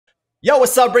Yo,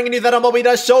 what's up? Bringing you that MLB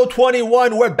Does Show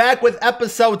 21. We're back with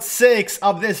episode 6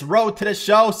 of this road to the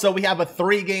show. So we have a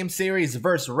 3-game series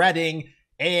versus Reading,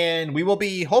 and we will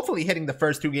be hopefully hitting the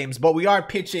first 2 games, but we are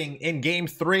pitching in game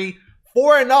 3.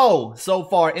 4-0 so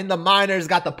far in the minors.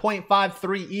 Got the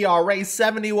 .53 ERA,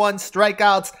 71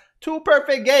 strikeouts, 2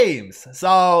 perfect games.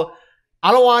 So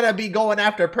I don't want to be going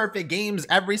after perfect games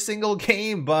every single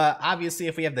game, but obviously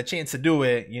if we have the chance to do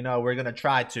it, you know, we're going to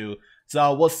try to.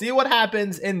 So we'll see what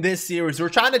happens in this series. We're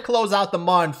trying to close out the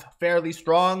month fairly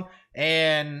strong,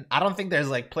 and I don't think there's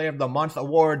like Player of the Month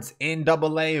awards in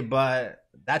AA, but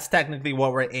that's technically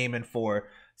what we're aiming for.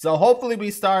 So hopefully we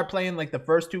start playing like the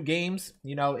first 2 games,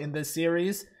 you know, in this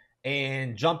series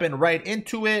and jumping right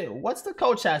into it. What's the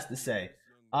coach has to say?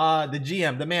 The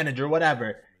GM, the manager,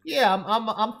 whatever. Yeah,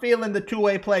 I'm feeling the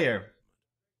two-way player.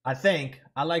 I think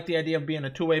I like the idea of being a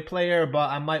two-way player,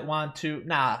 but I might want to.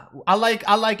 I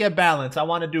like it balanced. I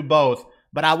want to do both,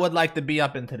 but I would like to be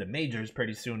up into the majors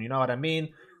pretty soon. You know what I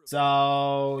mean?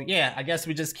 So yeah, I guess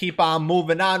we just keep on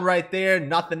moving on right there.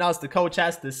 Nothing else the coach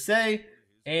has to say.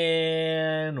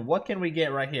 And what can we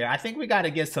get right here? I think we got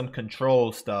to get some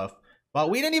control stuff,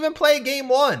 but we didn't even play game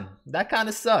 1. That kind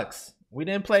of sucks. We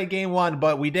didn't play game 1,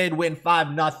 but we did win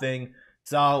 5-0.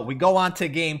 So we go on to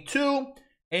game 2.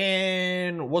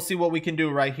 And we'll see what we can do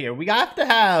right here. We have to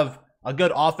have a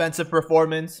good offensive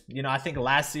performance. You know, I think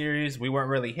last series we weren't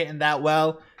really hitting that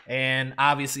well. And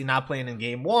obviously not playing in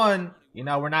game 1, you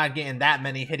know, we're not getting that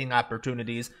many hitting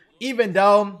opportunities. Even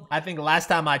though I think last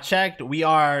time I checked, we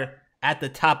are at the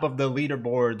top of the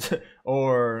leaderboards.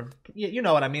 Or, you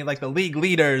know what I mean? Like the league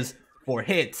leaders for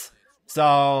hits.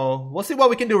 So we'll see what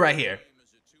we can do right here.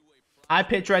 I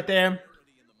pitch right there.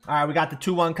 All right, we got the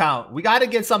 2-1 count. We got to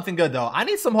get something good, though. I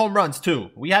need some home runs, too.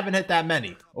 We haven't hit that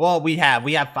many. Well, we have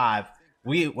 5.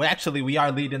 We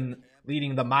are leading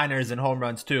the minors in home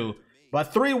runs, too.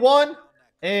 But 3-1,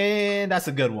 and that's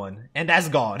a good one. And that's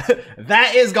gone.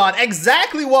 That is gone.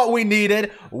 Exactly what we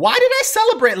needed. Why did I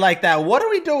celebrate like that? What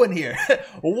are we doing here?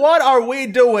 What are we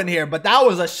doing here? But that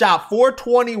was a shot.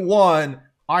 421,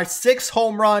 our 6th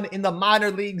home run in the minor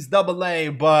leagues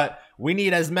AA. But we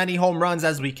need as many home runs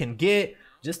as we can get,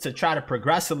 just to try to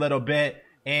progress a little bit.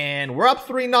 And we're up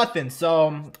 3-0.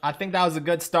 So I think that was a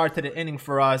good start to the inning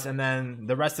for us. And then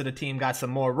the rest of the team got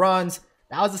some more runs.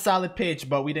 That was a solid pitch,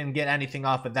 but we didn't get anything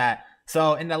off of that.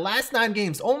 So in the last 9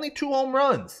 games, only 2 home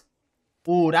runs.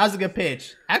 Ooh, that was a good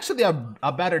pitch. Actually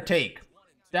a better take.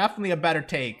 Definitely a better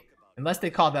take. Unless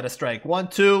they call that a strike.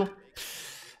 1-2.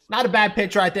 Not a bad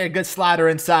pitch right there. Good slider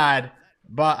inside.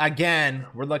 But again,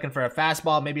 we're looking for a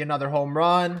fastball. Maybe another home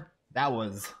run.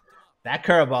 That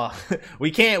curveball. we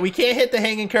can't hit the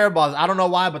hanging curveballs. I don't know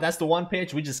why, but that's the one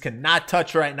pitch we just cannot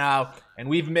touch right now. And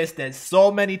we've missed it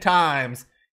so many times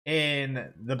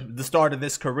in the start of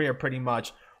this career, pretty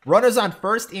much. Runners on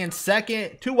first and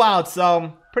second. 2 outs,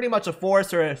 so pretty much a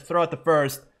force or a throw at the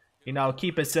first. You know,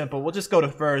 keep it simple. We'll just go to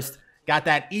first. Got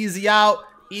that easy out,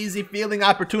 easy fielding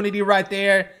opportunity right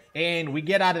there. And we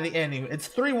get out of the inning. It's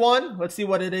 3-1. Let's see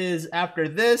what it is after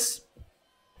this.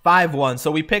 5-1.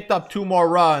 So we picked up 2 more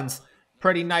runs.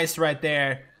 Pretty nice right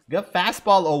there. Good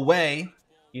fastball away.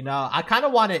 You know, I kind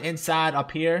of want it inside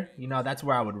up here. You know, that's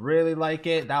where I would really like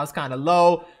it. That was kind of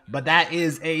low, but that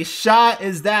is a shot.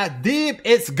 Is that deep?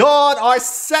 It's gone. Our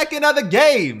 2nd of the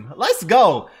game. Let's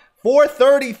go.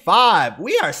 435.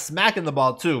 We are smacking the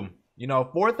ball too. You know,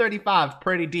 435,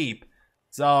 pretty deep.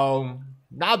 So,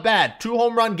 not bad. 2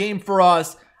 home run game for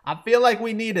us. I feel like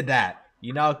we needed that.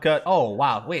 You know, oh,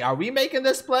 wow. Wait, are we making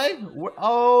this play?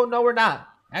 Oh, no, we're not.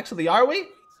 Actually, are we?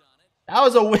 That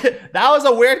was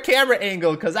a weird camera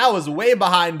angle because that was way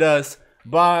behind us.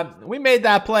 But we made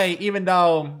that play, even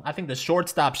though I think the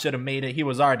shortstop should have made it. He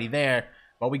was already there.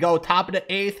 But we go top of the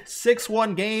 8th,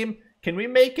 6-1 game. Can we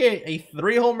make it a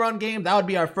 3 home run game? That would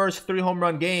be our first 3 home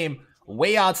run game.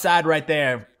 Way outside right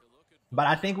there. But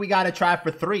I think we got to try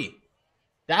for 3.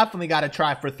 Definitely got to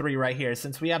try for 3 right here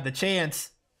since we have the chance.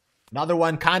 Another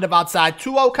one kind of outside.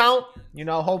 2-0 count. You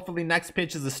know, hopefully next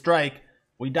pitch is a strike.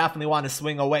 We definitely want to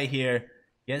swing away here.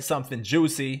 Get something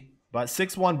juicy. But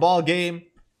 6-1 ball game.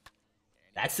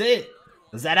 That's it.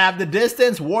 Does that have the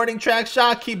distance? Warning track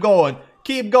shot. Keep going.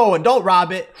 Keep going. Don't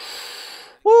rob it.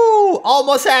 Woo!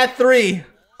 Almost had 3.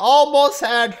 Almost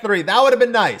had 3. That would have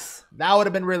been nice. That would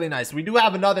have been really nice. We do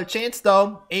have another chance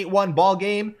though. 8-1 ball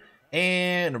game.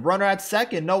 And runner at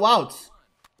second. No outs.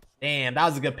 Damn, that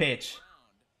was a good pitch.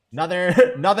 Another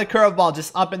curveball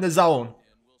just up in the zone.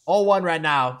 0-1 right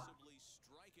now.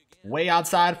 Way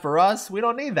outside for us. We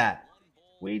don't need that.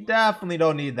 We definitely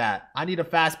don't need that. I need a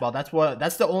fastball.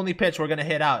 That's the only pitch we're gonna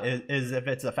hit out is if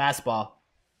it's a fastball.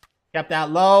 Kept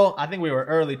that low. I think we were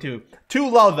early too. Too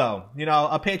low though. You know,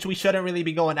 a pitch we shouldn't really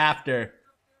be going after.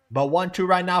 But 1-2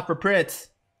 right now for Pritz.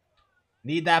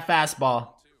 Need that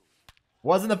fastball.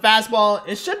 Wasn't a fastball.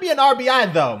 It should be an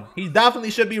RBI though. He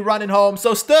definitely should be running home.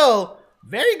 So still,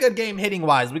 very good game hitting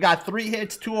wise. We got 3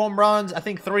 hits, 2 home runs. I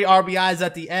think 3 RBIs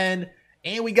at the end.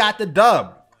 And we got the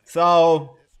dub.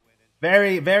 So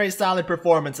very, very solid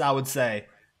performance, I would say.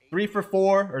 3 for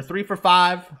 4 or 3 for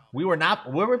 5.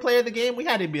 Were we player of the game? We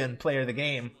had to be in player of the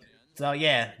game. So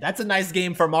yeah, that's a nice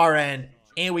game from our end.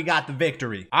 And we got the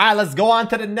victory. All right, let's go on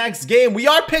to the next game. We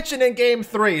are pitching in game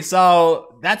 3.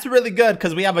 So that's really good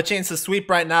because we have a chance to sweep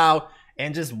right now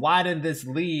and just widen this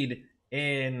lead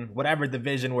in whatever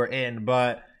division we're in.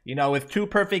 But, you know, with 2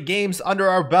 perfect games under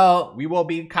our belt, we will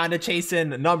be kind of chasing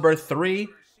number 3.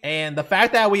 And the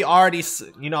fact that we already,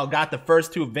 you know, got the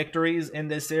first 2 victories in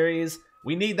this series,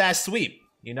 we need that sweep.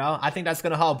 You know, I think that's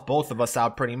going to help both of us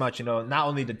out pretty much. You know, not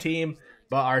only the team,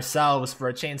 but ourselves for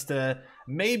a chance to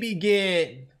maybe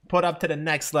get put up to the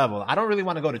next level. I don't really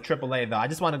want to go to AAA though. I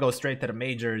just want to go straight to the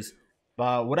majors.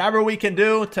 But whatever we can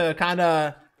do to kind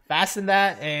of fasten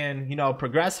that and, you know,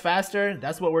 progress faster,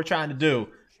 that's what we're trying to do.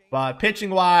 But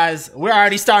pitching wise, we're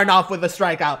already starting off with a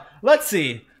strikeout. Let's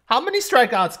see. How many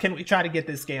strikeouts can we try to get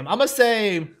this game? I'm going to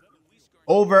say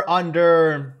over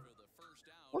under,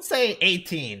 let's say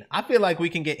 18. I feel like we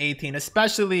can get 18,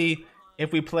 especially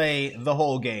if we play the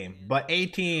whole game. But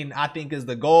 18, I think, is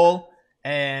the goal.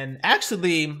 And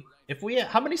actually, if we,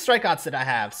 how many strikeouts did I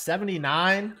have?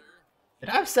 79? Did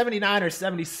I have 79 or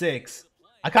 76?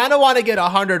 I kind of want to get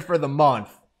 100 for the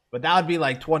month, but that would be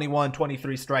like 21,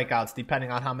 23 strikeouts, depending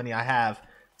on how many I have.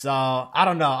 So, I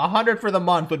don't know. 100 for the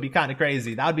month would be kind of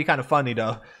crazy. That would be kind of funny,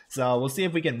 though. So, we'll see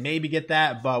if we can maybe get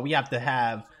that, but we have to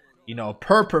have, you know,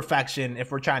 per perfection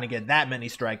if we're trying to get that many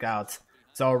strikeouts.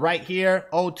 So, right here,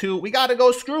 0-2, we got to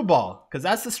go screwball, because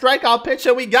that's the strikeout pitch,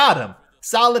 and we got him.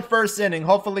 Solid first inning.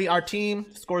 Hopefully our team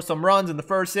scores some runs in the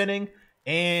first inning,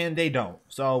 and they don't.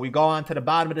 So we go on to the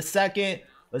bottom of the second.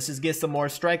 Let's just get some more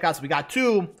strikeouts. We got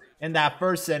 2 in that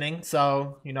first inning,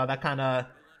 so, you know, that kind of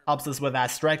helps us with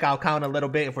that strikeout count a little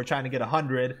bit if we're trying to get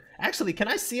 100. Actually, can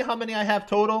I see how many I have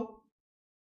total?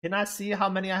 Can I see how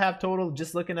many I have total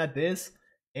just looking at this?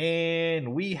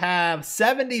 And we have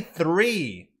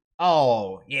 73.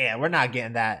 Oh, yeah, we're not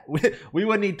getting that. We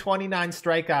would need 29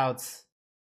 strikeouts.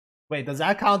 Wait, does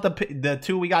that count the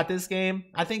 2 we got this game?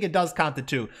 I think it does count the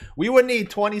 2. We would need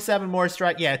 27 more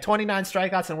 29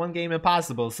 strikeouts in one game,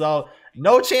 impossible. So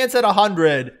no chance at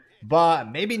 100,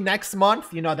 but maybe next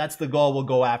month, you know, that's the goal we'll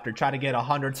go after. Try to get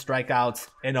 100 strikeouts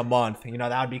in a month. You know,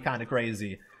 that would be kind of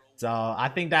crazy. So I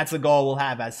think that's a goal we'll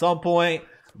have at some point.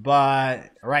 But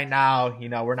right now, you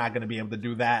know, we're not going to be able to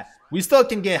do that. We still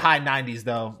can get high 90s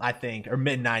though, I think, or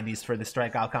mid 90s for the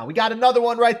strikeout count. We got another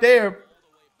one right there.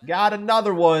 Got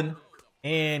another one.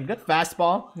 And good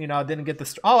fastball. You know, didn't get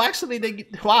the... Oh, actually, they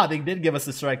did give us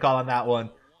a strike call on that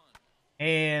one.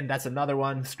 And that's another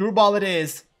one. Screwball it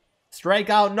is.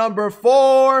 Strikeout number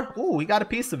 4. Ooh, we got a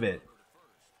piece of it.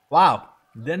 Wow.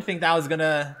 Didn't think that was going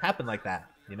to happen like that.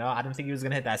 You know, I didn't think he was going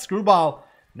to hit that. Screwball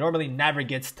normally never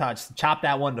gets touched. Chop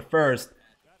that one to first.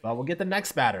 But we'll get the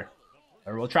next batter.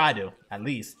 Or we'll try to, at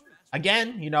least.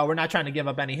 Again, you know, we're not trying to give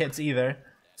up any hits either.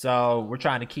 So we're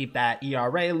trying to keep that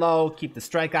ERA low, keep the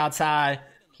strikeouts high,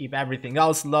 keep everything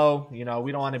else low. You know,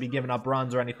 we don't want to be giving up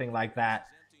runs or anything like that.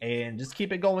 And just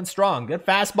keep it going strong. Good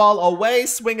fastball away,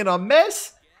 swinging a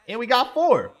miss. And we got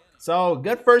 4. So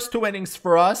good first 2 innings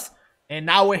for us. And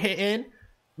now we're hitting.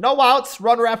 No outs,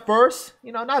 runner at first.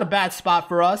 You know, not a bad spot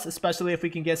for us, especially if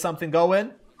we can get something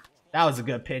going. That was a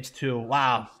good pitch too.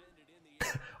 Wow.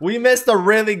 We missed a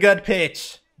really good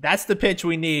pitch. That's the pitch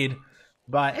we need.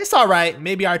 But it's all right.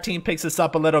 Maybe our team picks us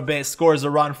up a little bit, scores a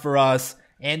run for us,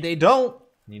 and they don't.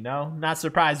 You know, not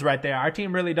surprised right there. Our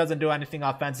team really doesn't do anything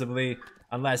offensively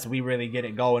unless we really get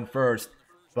it going first.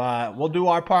 But we'll do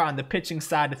our part on the pitching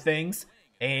side of things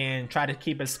and try to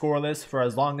keep it scoreless for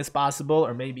as long as possible,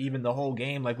 or maybe even the whole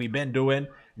game like we've been doing.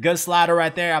 Good slider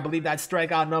right there. I believe that's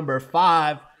strikeout number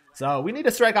 5. So we need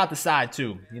to strike out the side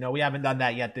too. You know, we haven't done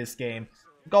that yet this game.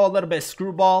 Go a little bit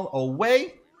screwball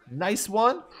away. Nice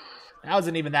one. That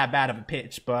wasn't even that bad of a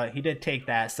pitch, but he did take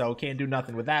that, so can't do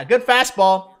nothing with that. Good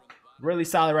fastball. Really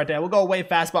solid right there. We'll go away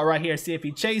fastball right here, see if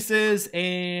he chases,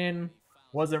 and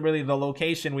wasn't really the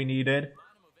location we needed.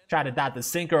 Try to dot the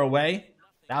sinker away.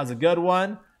 That was a good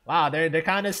one. Wow, they're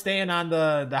kind of staying on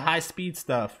the high speed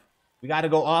stuff. We got to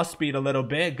go off speed a little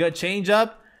bit. Good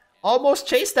changeup. Almost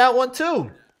chased that one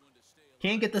too.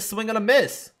 Can't get the swing and a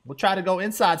miss. We'll try to go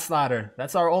inside slider.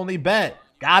 That's our only bet.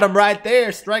 Got him right there.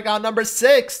 Strikeout number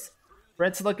 6.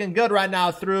 Brett's looking good right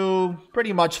now through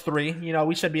pretty much 3. You know,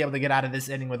 we should be able to get out of this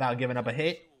inning without giving up a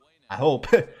hit. I hope.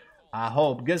 I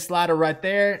hope. Good slider right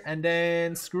there. And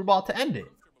then screwball to end it.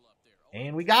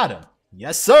 And we got him.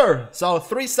 Yes, sir. So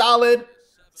 3 solid,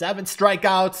 7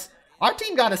 strikeouts. Our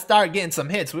team got to start getting some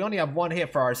hits. We only have 1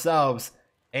 hit for ourselves.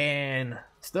 And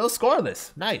still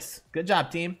scoreless. Nice. Good job,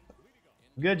 team.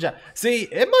 Good job. See,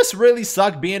 it must really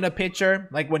suck being a pitcher.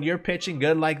 Like when you're pitching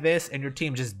good like this and your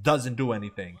team just doesn't do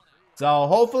anything. So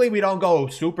hopefully we don't go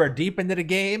super deep into the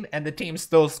game and the team's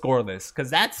still scoreless.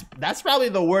 Because that's probably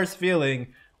the worst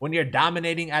feeling when you're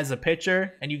dominating as a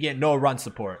pitcher and you get no run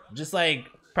support. Just like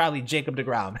probably Jacob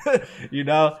deGrom, you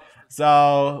know?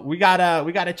 So we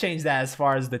gotta change that as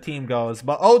far as the team goes.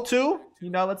 But 0-2, you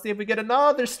know, let's see if we get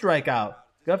another strikeout.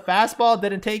 Good fastball,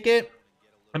 didn't take it.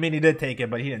 I mean, he did take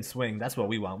it, but he didn't swing. That's what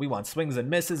we want. We want swings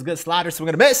and misses. Good slider, swing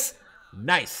and a miss.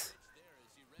 Nice.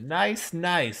 Nice,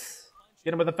 nice.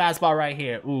 Get him with a fastball right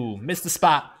here. Ooh, missed the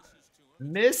spot.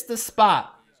 Missed the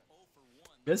spot.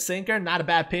 Good sinker, not a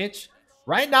bad pitch.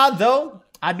 Right now, though,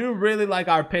 I do really like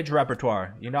our pitch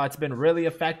repertoire. You know, it's been really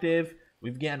effective.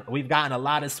 We've gotten a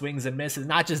lot of swings and misses,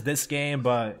 not just this game,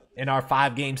 but in our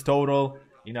 5 games total.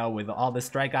 You know, with all the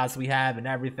strikeouts we have and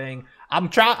everything.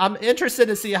 I'm interested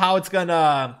to see how it's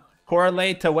gonna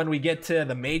correlate to when we get to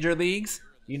the major leagues.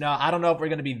 You know, I don't know if we're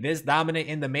gonna be this dominant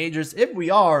in the majors. If we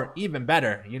are, even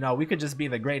better. You know, we could just be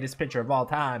the greatest pitcher of all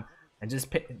time and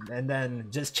then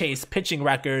just chase pitching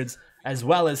records as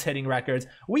well as hitting records.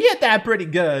 We hit that pretty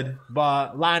good,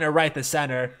 but liner right to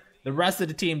center. The rest of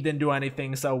the team didn't do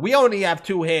anything, so we only have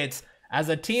 2 hits. As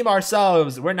a team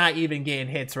ourselves, we're not even getting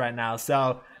hits right now,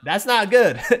 so that's not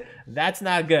good. That's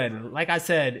not good. Like I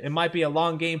said, it might be a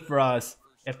long game for us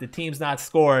if the team's not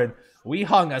scored. We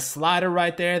hung a slider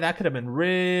right there. That could have been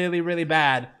really, really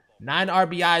bad. 9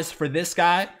 RBIs for this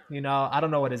guy. You know, I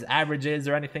don't know what his average is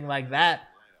or anything like that,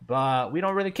 but we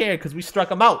don't really care because we struck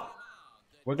him out.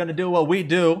 We're going to do what we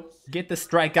do, get the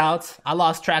strikeouts. I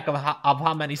lost track of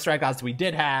how many strikeouts we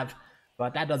did have,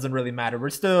 but that doesn't really matter. We're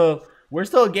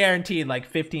still guaranteed like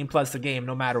 15 plus a game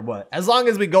no matter what. As long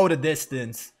as we go the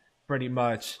distance, pretty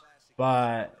much.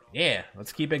 But yeah,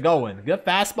 let's keep it going. Good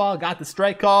fastball, got the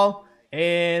strike call,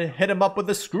 and hit him up with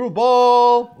the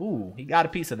screwball. Ooh, he got a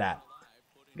piece of that.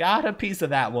 Got a piece of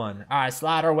that one. All right,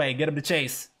 slide our way, get him to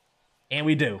chase. And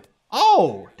we do.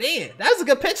 Oh, damn, that was a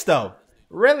good pitch though.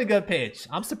 Really good pitch.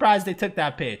 I'm surprised they took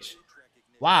that pitch.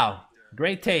 Wow,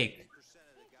 great take.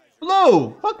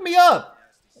 Blue, hook me up.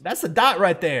 That's a dot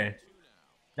right there.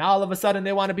 Now all of a sudden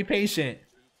they want to be patient.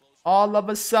 All of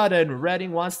a sudden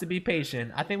Redding wants to be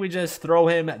patient. I think we just throw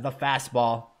him the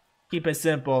fastball. Keep it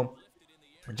simple.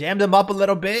 Jammed him up a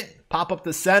little bit. Pop up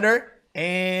the center.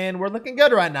 And we're looking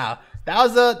good right now. That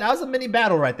was a mini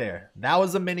battle right there. That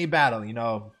was a mini battle. You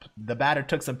know, the batter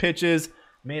took some pitches.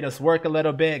 Made us work a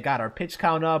little bit. Got our pitch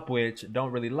count up, which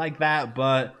don't really like that.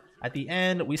 But at the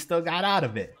end, we still got out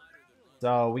of it.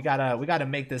 So we gotta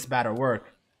make this batter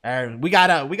work. And we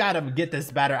gotta get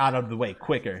this batter out of the way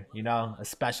quicker, you know,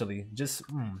 especially just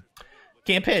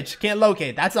can't pitch, can't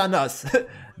locate. That's on us.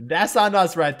 That's on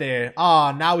us right there.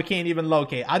 Oh, now we can't even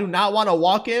locate. I do not want to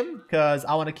walk him because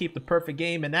I want to keep the perfect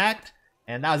game intact.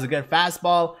 And that was a good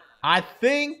fastball. I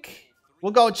think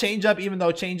we'll go changeup, even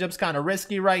though changeup's kind of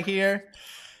risky right here.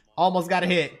 Almost got a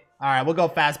hit. All right, we'll go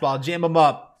fastball. Jam him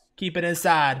up. Keep it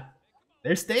inside.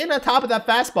 They're staying on top of that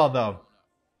fastball, though.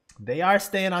 They are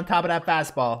staying on top of that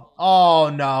fastball. Oh,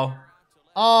 no.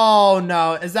 Oh,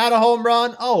 no. Is that a home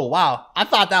run? Oh, wow. I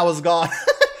thought that was gone.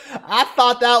 I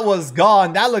thought that was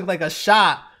gone. That looked like a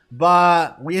shot.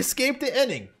 But we escaped the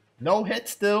inning. No hit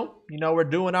still. You know, we're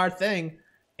doing our thing.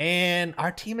 And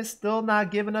our team is still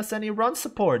not giving us any run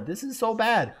support. This is so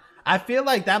bad. I feel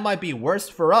like that might be worse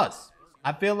for us.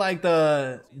 I feel like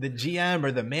the GM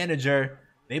or the manager,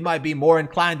 they might be more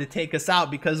inclined to take us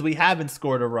out because we haven't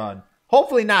scored a run.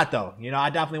 Hopefully not, though. You know, I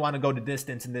definitely want to go the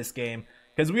distance in this game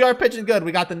because we are pitching good.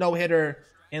 We got the no-hitter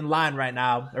in line right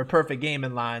now, or perfect game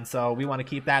in line. So we want to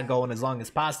keep that going as long as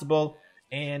possible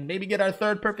and maybe get our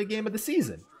 3rd perfect game of the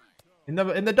season in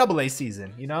the AA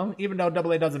season, you know, even though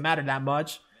AA doesn't matter that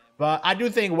much. But I do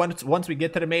think once we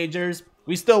get to the majors,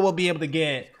 we still will be able to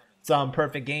get some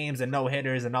perfect games and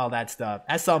no-hitters and all that stuff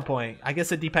at some point. I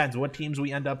guess it depends what teams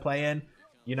we end up playing,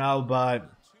 you know,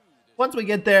 but once we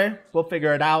get there, we'll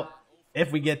figure it out.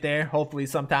 If we get there, hopefully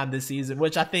sometime this season,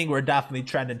 which I think we're definitely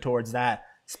trending towards that,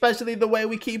 especially the way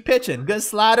we keep pitching. Good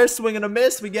slider, swing and a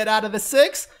miss. We get out of the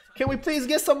 6th. Can we please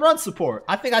get some run support?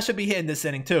 I think I should be hitting this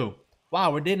inning too.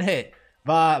 Wow, we didn't hit.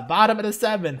 But bottom of the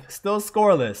 7th, still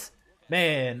scoreless.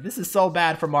 Man, this is so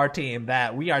bad from our team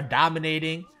that we are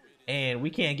dominating And we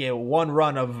can't get one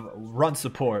run of run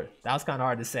support. That was kind of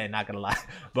hard to say, not gonna lie.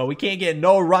 But we can't get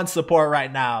no run support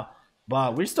right now.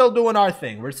 But we're still doing our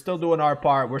thing. We're still doing our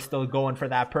part. We're still going for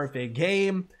that perfect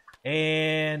game.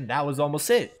 And that was almost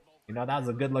it. You know, that was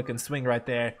a good looking swing right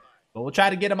there. But we'll try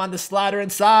to get him on the slider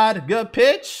inside. Good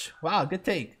pitch. Wow, good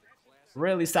take.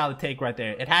 Really solid take right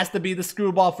there. It has to be the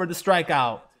screwball for the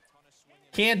strikeout.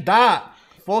 Can't dot.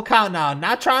 Full count now.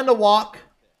 Not trying to walk.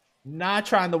 Not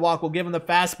trying to walk. We'll give him the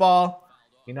fastball.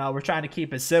 You know, we're trying to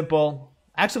keep it simple.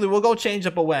 Actually, we'll go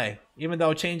changeup away. Even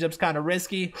though changeup's kind of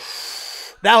risky.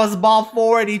 That was ball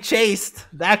forward. He chased.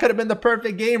 That could have been the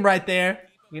perfect game right there.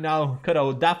 You know, could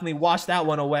have definitely washed that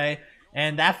one away.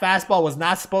 And that fastball was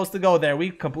not supposed to go there.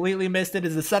 We completely missed it.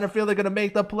 Is the center fielder going to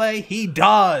make the play? He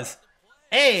does.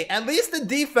 Hey, at least the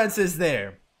defense is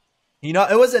there. You know,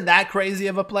 it wasn't that crazy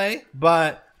of a play,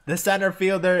 but the center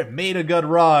fielder made a good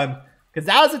run. Because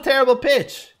that was a terrible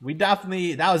pitch.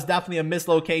 That was definitely a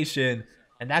mislocation.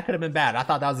 And that could have been bad. I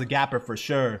thought that was a gapper for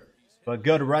sure. But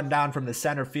good rundown from the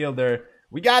center fielder.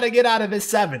 We got to get out of his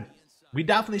 7th. We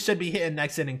definitely should be hitting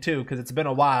next inning too, because it's been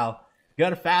a while.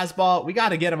 Good fastball. We got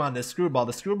to get him on this screwball.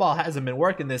 The screwball hasn't been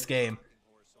working this game.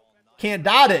 Can't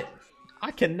dot it.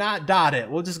 I cannot dot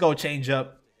it. We'll just go change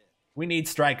up. We need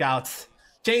strikeouts.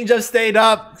 Change up stayed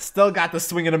up. Still got the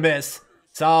swing and a miss.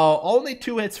 So only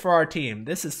 2 hits for our team.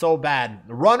 This is so bad.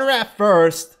 Runner at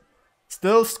first.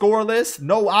 Still scoreless.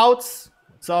 No outs.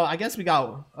 So I guess we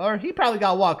got, or he probably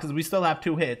got walked because we still have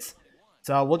 2 hits.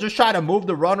 So we'll just try to move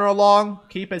the runner along.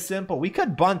 Keep it simple. We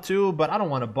could bunt too, but I don't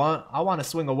want to bunt. I want to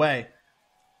swing away.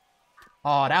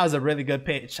 Oh, that was a really good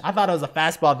pitch. I thought it was a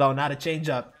fastball though, not a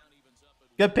changeup.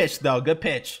 Good pitch though. Good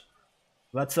pitch.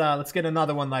 Let's get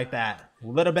another one like that. A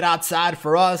little bit outside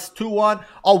for us. 2-1.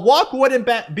 A walk wouldn't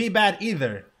be bad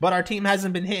either, but our team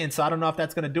hasn't been hitting, so I don't know if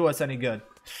that's gonna do us any good.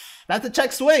 That's a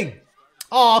check swing.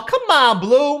 Oh, come on,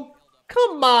 Blue.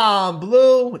 Come on,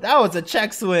 Blue. That was a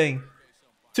check swing.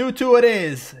 2-2 it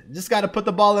is. Just got to put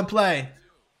the ball in play.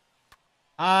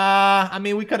 I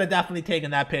mean, we could have definitely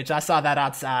taken that pitch. I saw that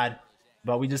outside.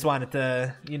 But we just wanted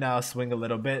to, you know, swing a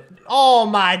little bit. Oh,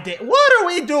 my day. What are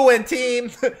we doing,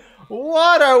 team?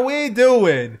 What are we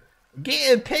doing?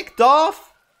 Getting picked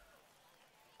off?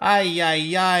 Ay,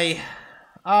 ay, ay.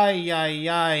 Ay, ay,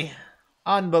 ay.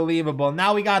 Unbelievable.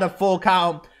 Now we got a full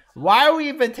count. Why are we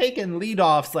even taking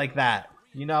leadoffs like that?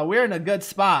 You know, we're in a good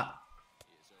spot.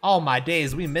 Oh, my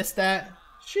days. We missed that?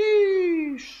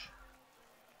 Sheesh.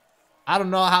 I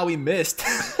don't know how we missed.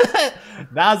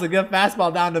 That was a good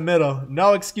fastball down the middle.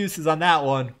 No excuses on that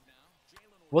one.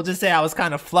 We'll just say I was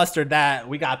kind of flustered that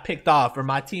we got picked off, or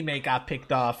my teammate got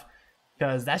picked off,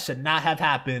 because that should not have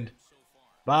happened.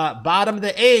 But bottom of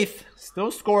the 8th,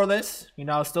 still scoreless. You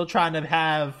know, still trying to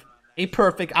have a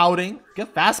perfect outing.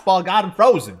 Good fastball, got him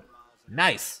frozen.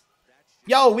 Nice.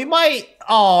 Yo, we might,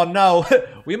 oh no,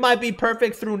 we might be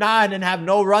perfect through 9 and have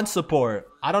no run support.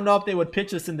 I don't know if they would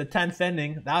pitch us in the 10th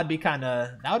inning. That would be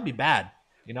that would be bad.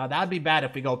 You know, that would be bad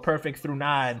if we go perfect through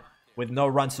 9 with no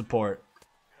run support.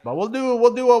 But we'll do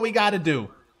what we got to do.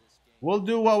 We'll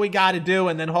do what we got to do,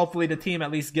 and then hopefully the team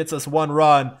at least gets us 1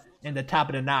 run in the top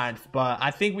of the 9th. But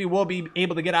I think we will be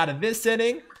able to get out of this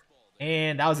inning.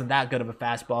 And that wasn't that good of a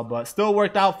fastball, but still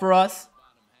worked out for us.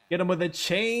 Get him with a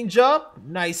changeup.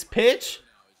 Nice pitch.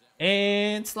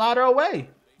 And slaughter away.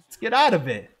 Let's get out of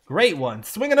it. Great one.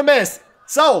 Swing and a miss.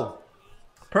 So,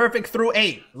 perfect through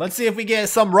 8. Let's see if we get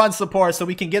some run support so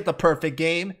we can get the perfect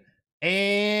game.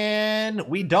 And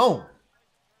we don't.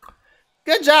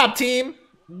 Good job, team.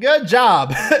 Good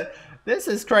job. This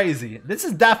is crazy. This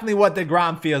is definitely what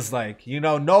DeGrom feels like. You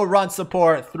know, no run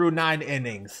support through 9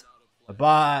 innings.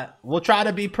 But we'll try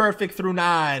to be perfect through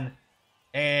 9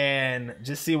 and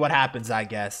just see what happens, I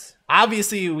guess.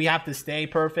 Obviously, we have to stay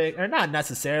perfect. Or not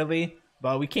necessarily,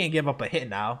 but we can't give up a hit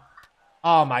now.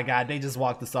 Oh my god, they just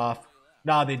walked us off.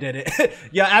 No, they didn't.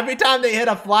 Yeah, every time they hit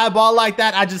a fly ball like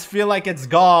that, I just feel like it's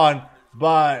gone.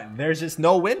 But there's just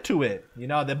no wind to it. You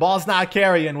know, the ball's not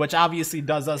carrying, which obviously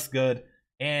does us good.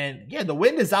 And yeah, the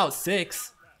wind is out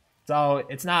 6. So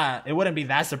it wouldn't be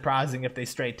that surprising if they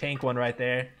straight tank one right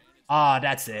there. Oh,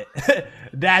 that's it.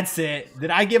 That's it.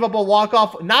 Did I give up a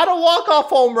walk-off? Not a walk-off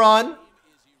home run.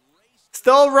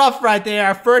 Still rough right there.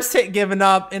 Our first hit given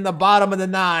up in the bottom of the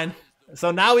 9.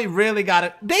 So now we really got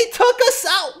it. They took us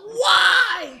out.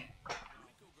 Why?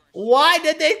 Why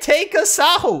did they take us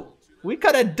out? We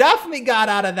could have definitely got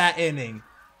out of that inning.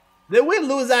 Did we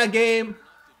lose that game?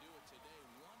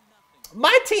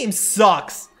 My team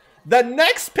sucks. The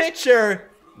next pitcher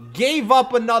gave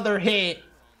up another hit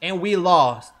and we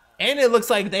lost. And it looks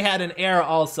like they had an error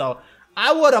also.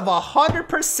 I would have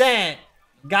 100%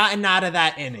 gotten out of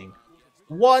that inning.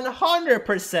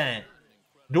 100%.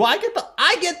 Do I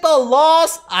get the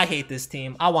loss? I hate this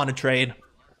team. I want to trade.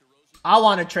 I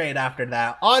want to trade after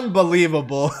that.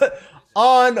 Unbelievable.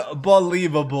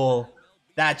 Unbelievable.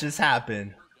 That just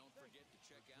happened.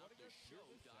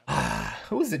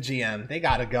 Who's the GM? They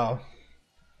gotta go.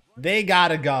 They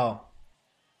gotta go.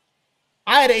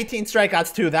 I had 18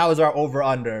 strikeouts too. That was our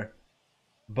over-under.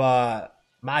 But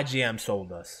my GM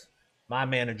sold us. My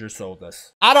manager sold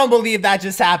us. I don't believe that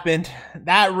just happened.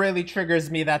 That really triggers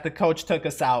me that the coach took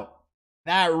us out.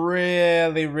 That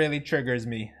really, really triggers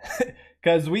me.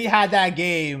 Because we had that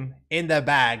game in the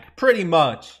bag, pretty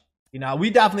much. You know, we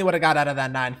definitely would have got out of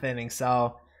that 9th inning,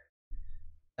 so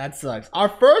that sucks. Our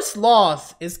first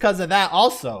loss is because of that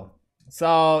also.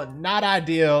 So, not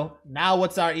ideal. Now,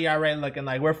 what's our ERA looking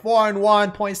like? We're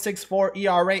 4-1, 0.64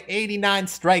 ERA, 89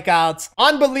 strikeouts.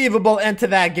 Unbelievable end to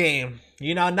that game.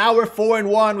 You know, now we're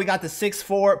 4-1. We got the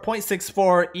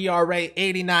 0.64 ERA,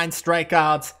 89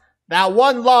 strikeouts. That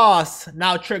one loss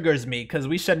now triggers me because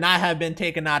we should not have been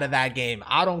taken out of that game.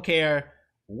 I don't care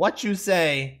what you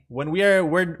say. When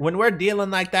we're dealing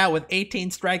like that with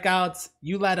 18 strikeouts,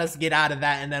 you let us get out of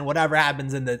that, and then whatever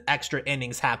happens in the extra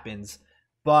innings happens.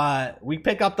 But we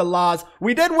pick up the loss.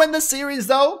 We did win the series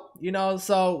though, you know,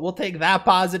 so we'll take that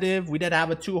positive. We did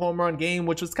have a 2-home run game,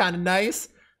 which was kind of nice,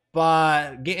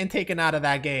 but getting taken out of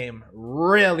that game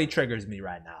really triggers me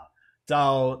right now.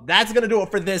 So that's going to do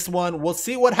it for this one. We'll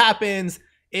see what happens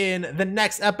in the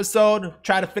next episode.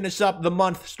 Try to finish up the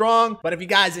month strong. But if you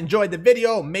guys enjoyed the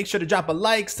video, make sure to drop a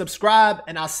like, subscribe,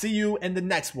 and I'll see you in the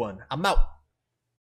next one. I'm out.